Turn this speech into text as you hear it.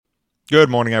Good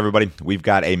morning, everybody. We've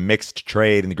got a mixed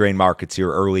trade in the grain markets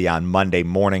here early on Monday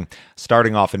morning.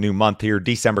 Starting off a new month here,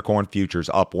 December corn futures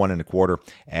up 1.25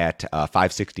 at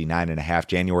 569.5.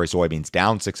 January soybeans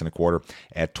down 6.25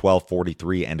 at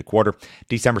 1243.25.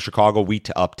 December Chicago wheat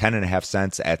up 10.5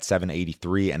 cents at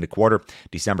 783.25.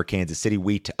 December Kansas City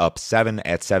wheat up 7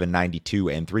 at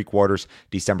 792.75.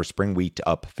 December spring wheat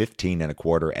up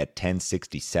 15.25 at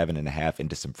 1067.5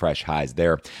 into some fresh highs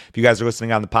there. If you guys are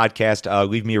listening on the podcast,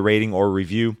 leave me a rating or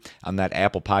review on that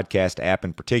Apple Podcast app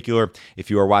in particular. If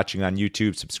you are watching on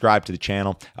YouTube, subscribe to the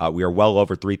channel. We are well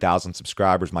over 3,000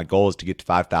 subscribers. My goal is to get to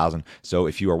 5,000. So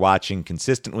if you are watching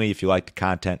consistently, if you like the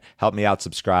content, help me out,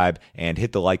 subscribe, and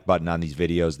hit the like button on these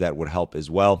videos. That would help as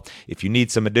well. If you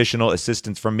need some additional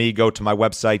assistance from me, go to my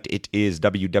website. It is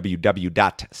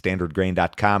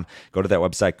www.standardgrain.com. Go to that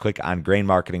website, click on Grain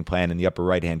Marketing Plan in the upper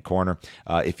right-hand corner.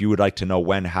 If you would like to know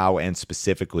when, how, and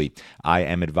specifically I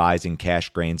am advising cash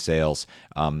grain sales,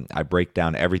 I break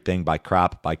down everything by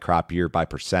crop year, by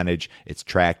percentage. It's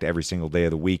tracked every single day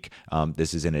of the week.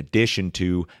 This is in addition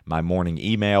to my morning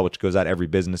email, which goes out every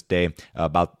business day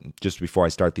about just before I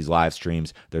start these live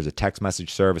streams. There's a text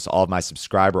message service, all of my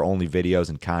subscriber-only videos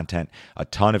and content, a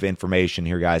ton of information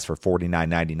here, guys, for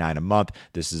 $49.99 a month.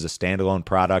 This is a standalone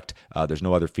product. There's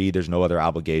no other fee. There's no other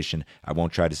obligation. I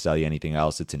won't try to sell you anything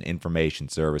else. It's an information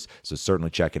service, so certainly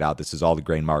check it out. This is all the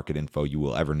grain market info you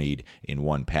will ever need in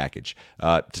one package.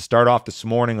 To start off this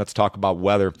morning, let's talk about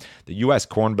weather. The U.S.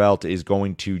 Corn Belt is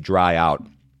going to dry out.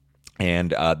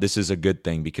 And this is a good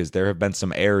thing because there have been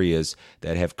some areas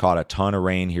that have caught a ton of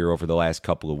rain here over the last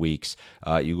couple of weeks.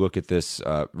 You look at this,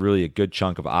 really a good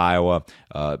chunk of Iowa,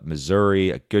 Missouri,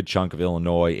 a good chunk of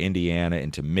Illinois, Indiana,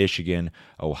 into Michigan,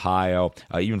 Ohio,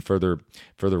 even further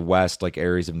west, like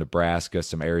areas of Nebraska,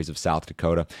 some areas of South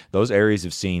Dakota. Those areas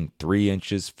have seen 3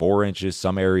 inches, 4 inches,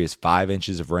 some areas 5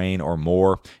 inches of rain or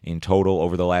more in total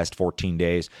over the last 14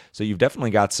 days. So you've definitely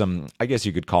got some, I guess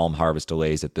you could call them harvest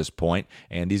delays at this point,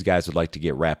 and these guys would like to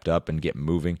get wrapped up and get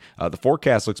moving. The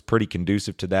forecast looks pretty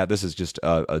conducive to that. This is just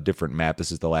a different map.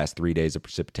 This is the last 3 days of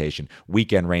precipitation.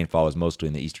 Weekend rainfall is mostly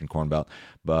in the eastern Corn Belt.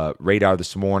 But radar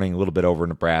this morning, a little bit over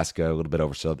Nebraska, a little bit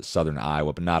over southern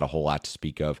Iowa, but not a whole lot to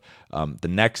speak of.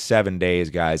 The next 7 days,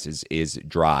 guys, is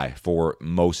dry for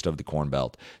most of the Corn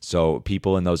Belt. So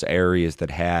people in those areas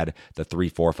that had the 3,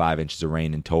 4, 5 inches of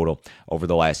rain in total over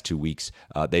the last 2 weeks,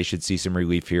 they should see some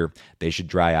relief here. They should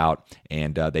dry out,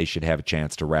 and they should have a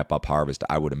chance to wrap up harvest,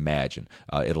 I would imagine.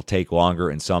 It'll take longer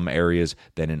in some areas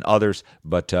than in others,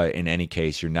 but in any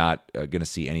case, you're not going to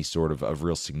see any sort of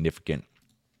real significant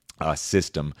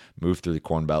system move through the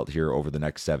Corn Belt here over the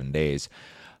next 7 days.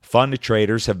 Fund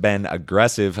traders have been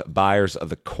aggressive buyers of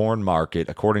the corn market.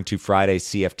 According to Friday's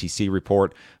CFTC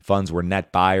report, funds were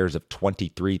net buyers of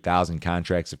 23,000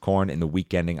 contracts of corn in the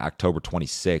week ending October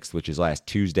 26th, which is last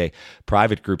Tuesday.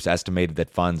 Private groups estimated that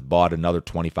funds bought another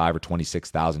 25 or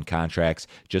 26,000 contracts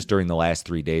just during the last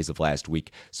 3 days of last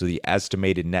week. So the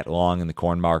estimated net long in the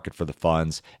corn market for the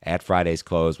funds at Friday's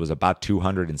close was about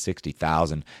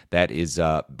 260,000. That is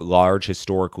large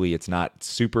historically. It's not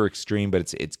super extreme,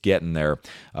 but it's getting there.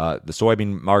 The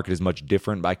soybean market is much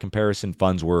different by comparison.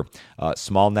 Funds were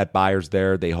small net buyers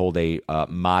there. They hold a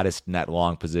modest net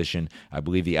long position. I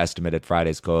believe the estimate at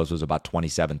Friday's close was about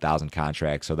 27,000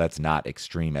 contracts, so that's not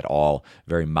extreme at all.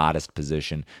 Very modest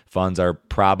position. Funds are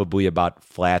probably about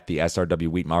flat. The SRW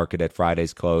wheat market at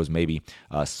Friday's close, maybe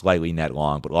slightly net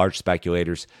long, but large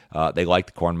speculators, they like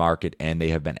the corn market, and they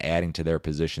have been adding to their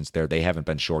positions there. They haven't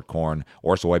been short corn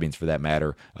or soybeans for that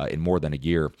matter in more than a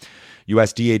year.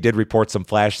 USDA did report some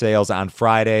flash sales on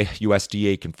Friday.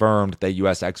 USDA confirmed that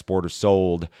U.S. exporters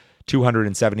sold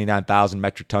 279,000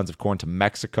 metric tons of corn to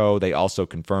Mexico. They also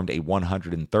confirmed a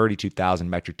 132,000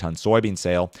 metric ton soybean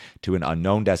sale to an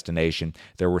unknown destination.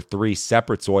 There were 3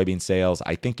 separate soybean sales,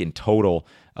 I think in total,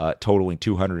 totaling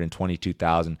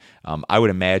 222,000. I would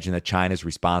imagine that China is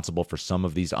responsible for some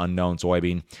of these unknown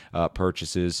soybean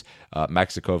purchases.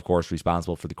 Mexico, of course,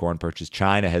 responsible for the corn purchase.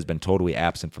 China has been totally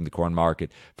absent from the corn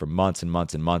market for months and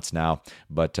months and months now,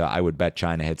 but I would bet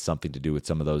China had something to do with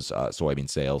some of those soybean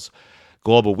sales.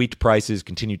 Global wheat prices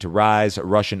continue to rise.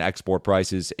 Russian export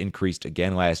prices increased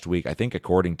again last week. I think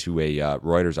according to a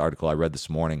Reuters article I read this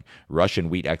morning, Russian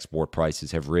wheat export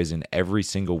prices have risen every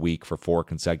single week for 4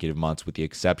 consecutive months with the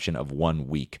exception of 1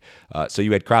 week. So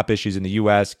you had crop issues in the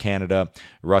U.S., Canada.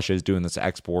 Russia is doing this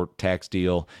export tax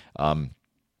deal.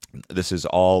 These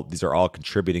are all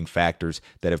contributing factors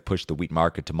that have pushed the wheat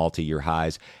market to multi-year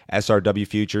highs. SRW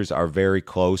futures are very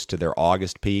close to their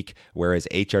August peak, whereas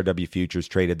HRW futures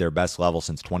traded their best level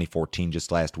since 2014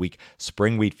 just last week.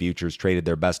 Spring wheat futures traded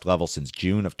their best level since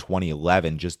June of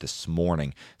 2011 just this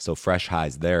morning. So fresh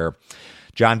highs there.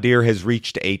 John Deere has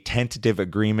reached a tentative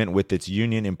agreement with its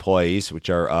union employees, which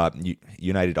are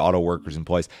United Auto Workers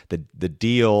employees. The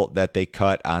deal that they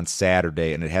cut on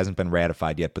Saturday, and it hasn't been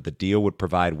ratified yet, but the deal would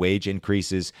provide wage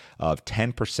increases of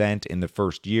 10% in the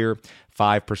first year,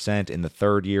 5% in the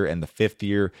third year and the fifth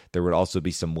year. There would also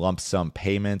be some lump sum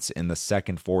payments in the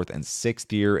second, fourth, and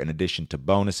sixth year, in addition to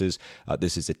bonuses.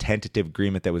 This is a tentative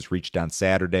agreement that was reached on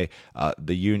Saturday.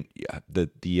 The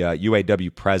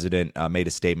UAW president made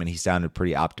a statement. He sounded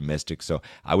pretty optimistic, so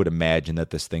I would imagine that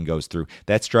this thing goes through.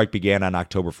 That strike began on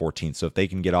October 14th, so if they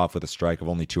can get off with a strike of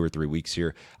only 2 or 3 weeks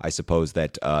here, I suppose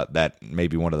that that may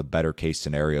be one of the better case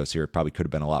scenarios here. It probably could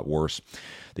have been a lot worse.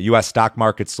 The U.S. stock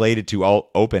market slated to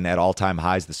open at all-time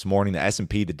highs this morning. The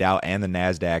S&P, the Dow, and the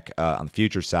NASDAQ on the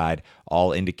future side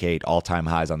all indicate all-time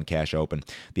highs on the cash open.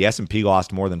 The S&P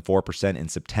lost more than 4% in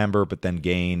September, but then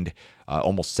gained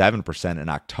almost 7% in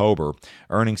October.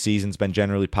 Earnings season's been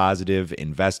generally positive.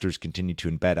 Investors continue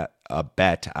to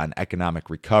bet on economic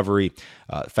recovery.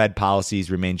 Fed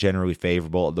policies remain generally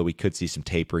favorable, although we could see some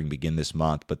tapering begin this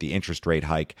month. But the interest rate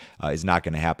hike is not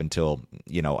going to happen until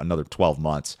another 12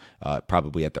 months,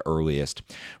 probably at the earliest.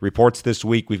 Reports this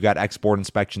week: we've got export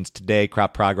inspections today,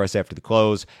 crop progress after the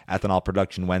close, ethanol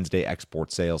production Wednesday,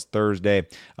 export sales Thursday.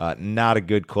 Not a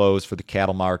good close for the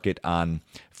cattle market on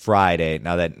Friday.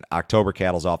 Now that October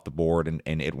cattle's off the board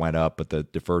and it went up, but the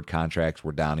deferred contracts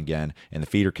were down again, and the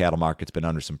feeder cattle market's been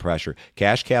under some pressure.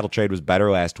 Cash cattle trade was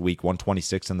better last week,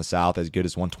 126 in the south, as good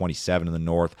as 127 in the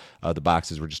north. The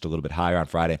boxes were just a little bit higher on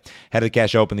Friday. Head of the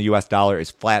cash open, the U.S. dollar is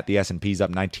flat. The S&P's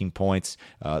up 19 points.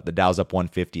 The Dow's up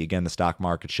 150. Again, the stock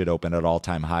market should open at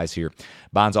all-time highs here.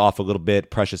 Bonds off a little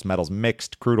bit. Precious metals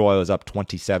mixed. Crude oil is up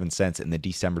 27 cents in the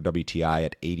December WTI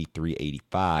at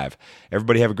 83.85.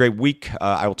 Everybody have a great week.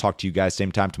 I will talk to you guys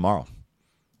same time tomorrow.